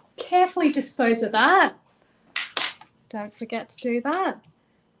to carefully dispose of that. Don't forget to do that.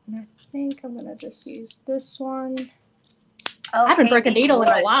 And I think I'm going to just use this one. Okay, I haven't broken a needle in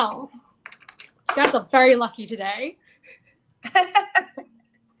a while. You guys are very lucky today.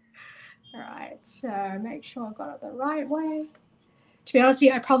 All right, so make sure I got it the right way. To be honest with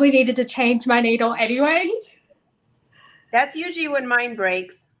you, I probably needed to change my needle anyway. That's usually when mine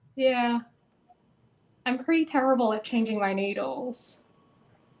breaks. Yeah. I'm pretty terrible at changing my needles.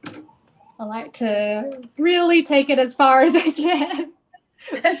 I like to really take it as far as I can.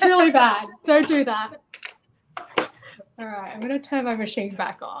 It's really bad. Don't do that. All right, I'm going to turn my machine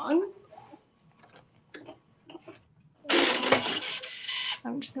back on.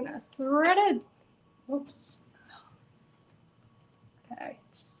 I'm just going to thread it. Oops. Okay,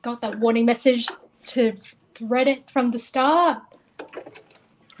 it's got that warning message to thread it from the start.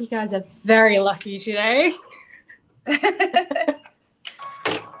 You guys are very lucky today. All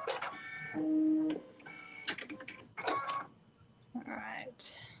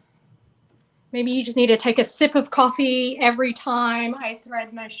right. Maybe you just need to take a sip of coffee every time I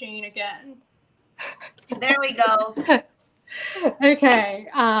thread machine again. There we go. Okay,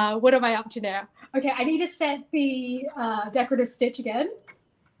 what am I up to now? Okay, I need to set the decorative stitch again.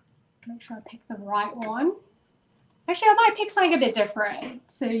 Make sure I pick the right one. Actually, I might pick something a bit different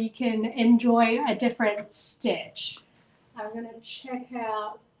so you can enjoy a different stitch. I'm going to check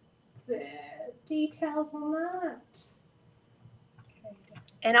out the details on that.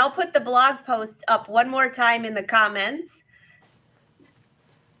 And I'll put the blog post up one more time in the comments.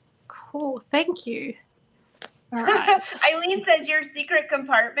 Cool, thank you. All right. Eileen says your secret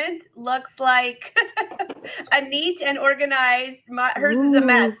compartment looks like a neat and organized. Hers is a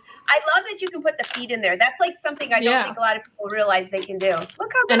mess. I love that you can put the feet in there. That's like something I don't think a lot of people realize they can do. Look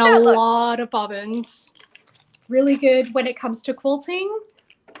how good and that looks. And a lot of bobbins. Really good when it comes to quilting.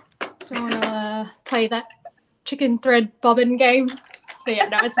 Don't want to play that chicken thread bobbin game. But yeah,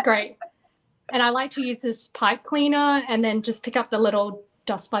 no, it's great. And I like to use this pipe cleaner and then just pick up the little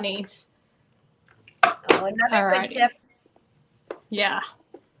dust bunnies. Oh, another good tip. Yeah.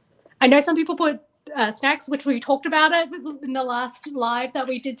 I know some people put snacks, which we talked about it in the last live that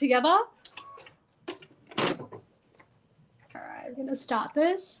we did together. All right, I'm going to start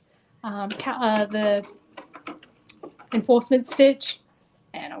this. The enforcement stitch.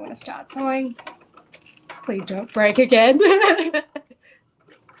 And I'm going to start sewing. Please don't break again. Just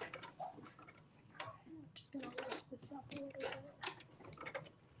going to lift this up a little bit.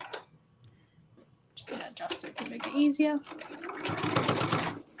 Just going to adjust it to make it easier.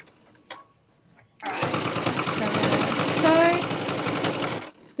 So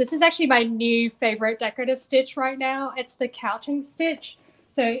this is actually my new favorite decorative stitch right now. It's the couching stitch.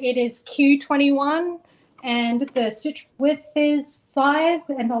 So it is Q21 and the stitch width is 5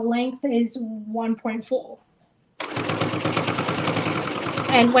 and the length is 1.4.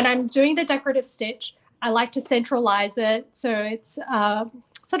 And when I'm doing the decorative stitch, I like to centralize it so it's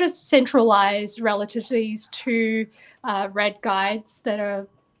sort of centralized relative to these two red guides that are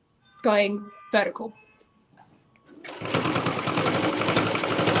going vertical.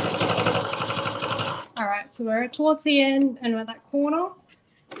 All right, so we're towards the end and we're at that corner.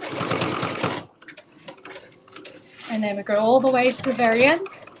 And then we go all the way to the very end.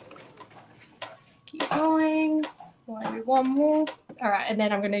 Keep going. Maybe one more. All right, and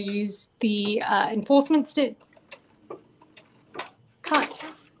then I'm going to use the enforcement stitch. Cut.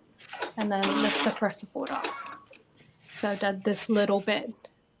 And then lift the presser foot up. So I did this little bit.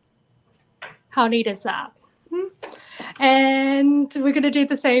 How neat is that? And we're going to do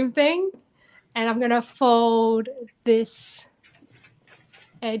the same thing. And I'm going to fold this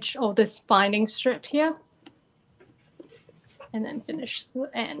edge or this binding strip here. And then finish the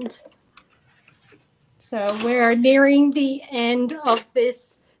end. So we're nearing the end of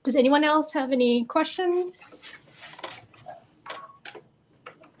this. Does anyone else have any questions?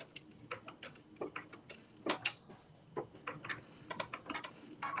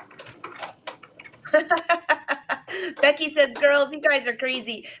 Becky says, girls, you guys are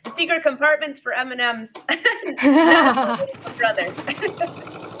crazy. The secret compartments for M&Ms. Brother.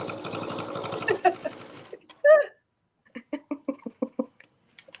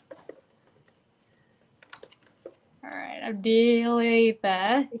 All right, I'm nearly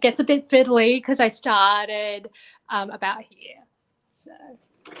there. It gets a bit fiddly because I started about here. So.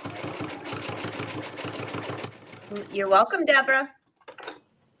 You're welcome, Deborah.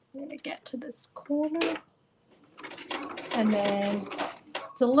 I'm going to get to this corner. And then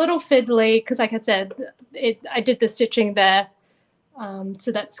it's a little fiddly because, like I said, I did the stitching there.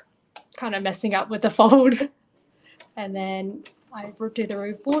 So that's kind of messing up with the fold. And then I do the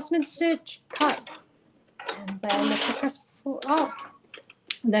reinforcement stitch, cut, and then lift the press foot up,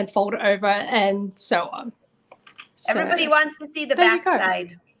 and then fold it over, and so on. So, everybody wants to see the back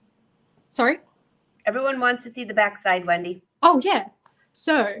side. Sorry? Everyone wants to see the back side, Wendy. Oh, yeah.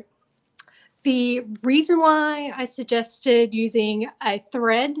 So the reason why I suggested using a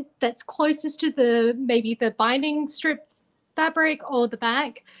thread that's closest to maybe the binding strip fabric or the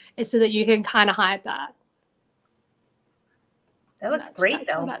back is so that you can kind of hide that. That looks great,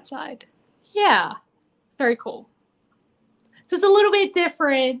 though. On that side. Yeah, very cool. So it's a little bit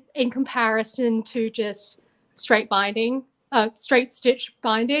different in comparison to just straight binding, straight stitch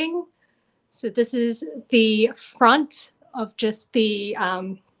binding. So this is the front of just the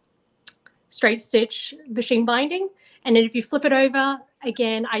straight stitch machine binding. And then if you flip it over,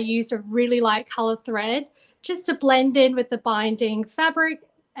 again, I used a really light color thread just to blend in with the binding fabric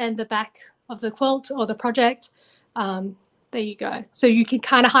and the back of the quilt or the project. There you go. So you can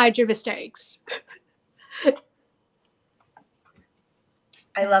kind of hide your mistakes.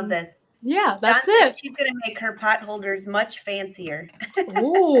 I love this. Yeah, that's it. She's going to make her pot holders much fancier.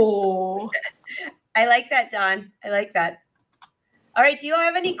 Ooh. I like that, Dawn. I like that. All right. Do you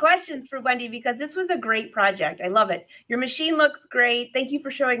have any questions for Wendy? Because this was a great project. I love it. Your machine looks great. Thank you for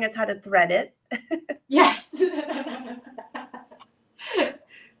showing us how to thread it. Yes.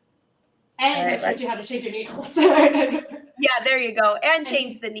 And I showed you how to change your needle. Yeah, there you go. And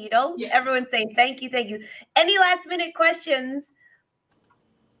change the needle. Yes. Everyone's saying thank you, thank you. Any last minute questions?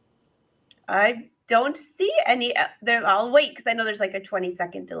 I don't see any there. I'll wait because I know there's like a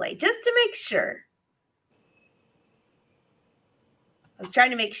 20-second delay just to make sure. I was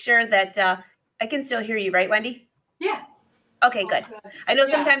trying to make sure that I can still hear you, right, Wendy? Yeah. Okay, good. I know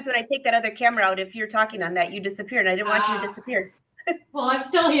sometimes when I take that other camera out, if you're talking on that, you disappear, and I didn't want you to disappear. Well, I'm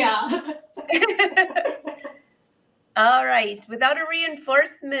still here. All right. Without a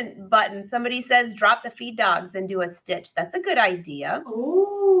reinforcement button, somebody says drop the feed dogs and do a stitch. That's a good idea.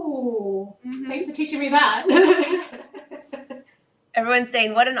 Ooh. Thanks for teaching me that. Everyone's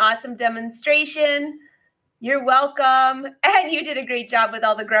saying, what an awesome demonstration. You're welcome. And you did a great job with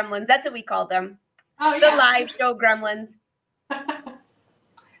all the gremlins. That's what we call them. Oh, yeah. The live show gremlins.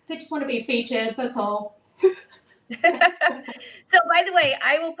 They just want to be featured. That's all. So, by the way,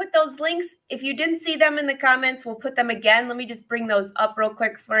 I will put those links. If you didn't see them in the comments, we'll put them again. Let me just bring those up real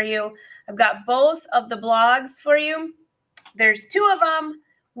quick for you. I've got both of the blogs for you. There's two of them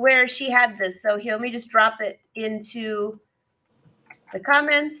where she had this. So here, let me just drop it into the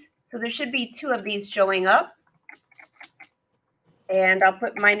comments. So there should be two of these showing up. And I'll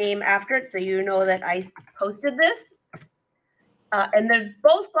put my name after it so you know that I posted this. And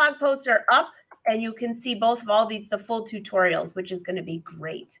both blog posts are up. And you can see both of all these, the full tutorials, which is going to be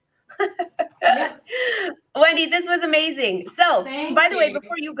great. Yeah. Wendy, this was amazing. So, by the way,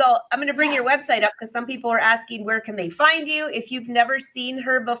 before you go, I'm going to bring your website up because some people are asking where can they find you. If you've never seen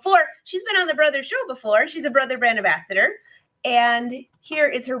her before, she's been on the Brother Show before. She's a Brother brand ambassador. And here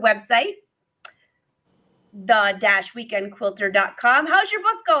is her website, the-weekendquilter.com. How's your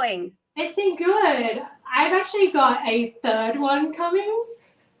book going? It's been good. I've actually got a third one coming.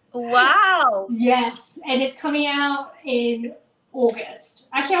 Wow. Yes, and it's coming out in August.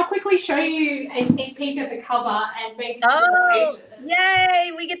 Actually, I'll quickly show you a sneak peek of the cover and maybe some of the pages.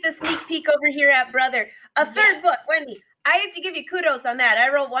 Yay! We get the sneak peek over here at Brother. A third book, Wendy. I have to give you kudos on that. I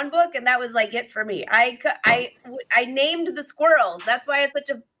wrote one book, and that was like it for me. I named the squirrels. That's why I have such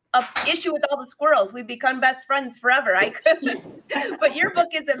a issue with all the squirrels. We've become best friends forever. I couldn't. But your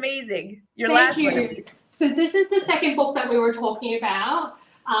book is amazing. Thank you. One, at least. So this is the second book that we were talking about.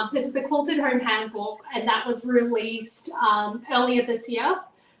 So it's the Quilted Home Handbook, and that was released earlier this year.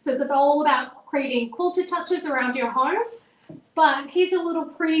 So it's all about creating quilted touches around your home. But here's a little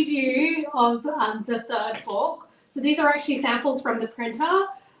preview of the third book. So these are actually samples from the printer.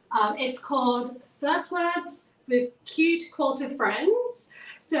 It's called First Words with Cute Quilted Friends.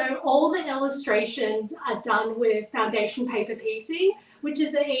 So all the illustrations are done with foundation paper piecing, which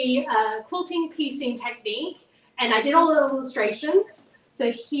is a quilting piecing technique. And I did all the illustrations. So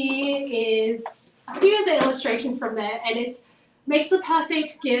here is a few of the illustrations from there, and it makes the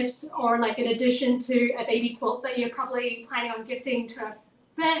perfect gift or like an addition to a baby quilt that you're probably planning on gifting to a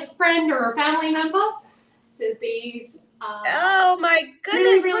friend or a family member. So these are oh my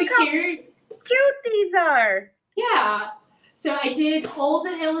goodness, really look cute. How cute these are. Yeah. So I did all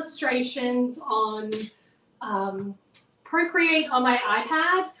the illustrations on Procreate on my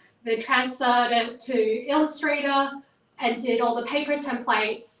iPad, then transferred it to Illustrator, and did all the paper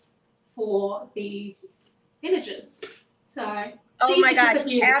templates for these images. So these are just a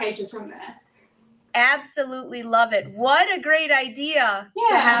few of the pages from there. Absolutely love it. What a great idea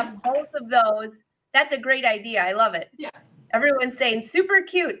to have both of those. That's a great idea. I love it. Yeah. Everyone's saying super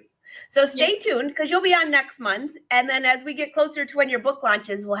cute. So stay tuned because you'll be on next month. And then as we get closer to when your book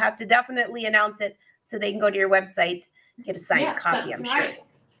launches, we'll have to definitely announce it so they can go to your website, get a signed copy, I'm sure.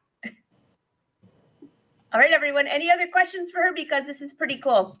 All right, everyone. Any other questions for her? Because this is pretty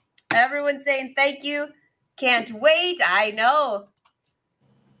cool. Everyone's saying thank you. Can't wait. I know.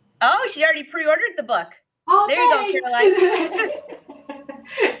 Oh, she already pre-ordered the book. Oh, there thanks. you go, Caroline.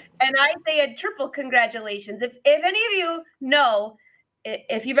 And I say a triple congratulations. If any of you know,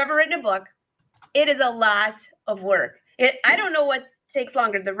 if you've ever written a book, it is a lot of work. I don't know what takes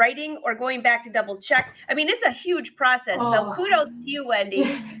longer, the writing or going back to double check. I mean, it's a huge process. So kudos to you,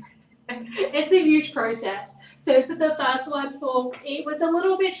 Wendy. It's a huge process. So for the first words book, it was a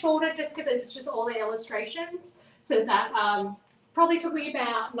little bit shorter just because it's just all the illustrations. So that probably took me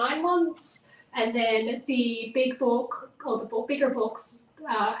about 9 months. And then the big book or the bigger books,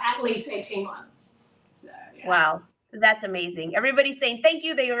 at least 18 months. So, yeah. Wow. That's amazing. Everybody's saying thank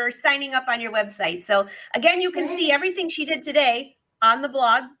you. They were signing up on your website. So again, you can see everything she did today on the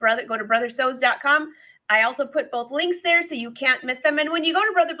blog. Go to brothersews.com. I also put both links there so you can't miss them. And when you go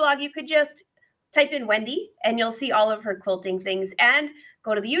to Brother Blog, you could just type in Wendy and you'll see all of her quilting things, and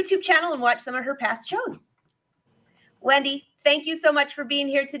go to the YouTube channel and watch some of her past shows. Wendy, thank you so much for being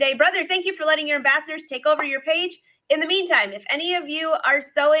here today. Brother, thank you for letting your ambassadors take over your page. In the meantime, if any of you are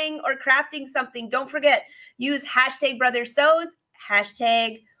sewing or crafting something, don't forget, use hashtag Brother Sews,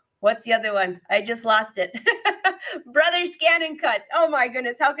 hashtag, what's the other one? I just lost it. Brother Scan and Cuts. Oh my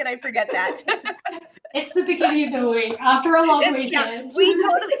goodness, how could I forget that? It's the beginning of the week, after a long weekend. Yeah,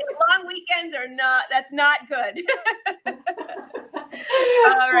 long weekends are not, that's not good.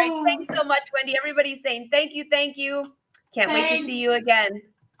 All right, thanks so much, Wendy. Everybody's saying thank you, thank you. Can't wait to see you again.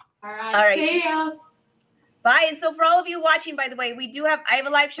 All right. See ya. Bye. And so for all of you watching, by the way, I have a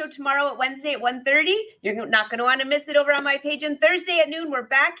live show tomorrow at Wednesday at 1:30. You're not going to want to miss it over on my page. And Thursday at noon, we're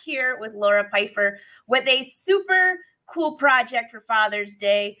back here with Laura Pfeiffer with a super cool project for Father's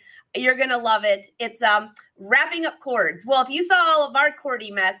Day. You're going to love it. It's wrapping up cords. Well, if you saw all of our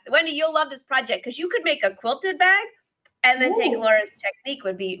cordy mess, Wendy, you'll love this project because you could make a quilted bag and then take Laura's technique.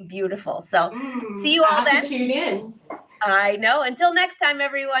 Would be beautiful. So see you all then. Tune in. I know. Until next time,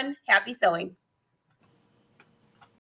 everyone, happy sewing.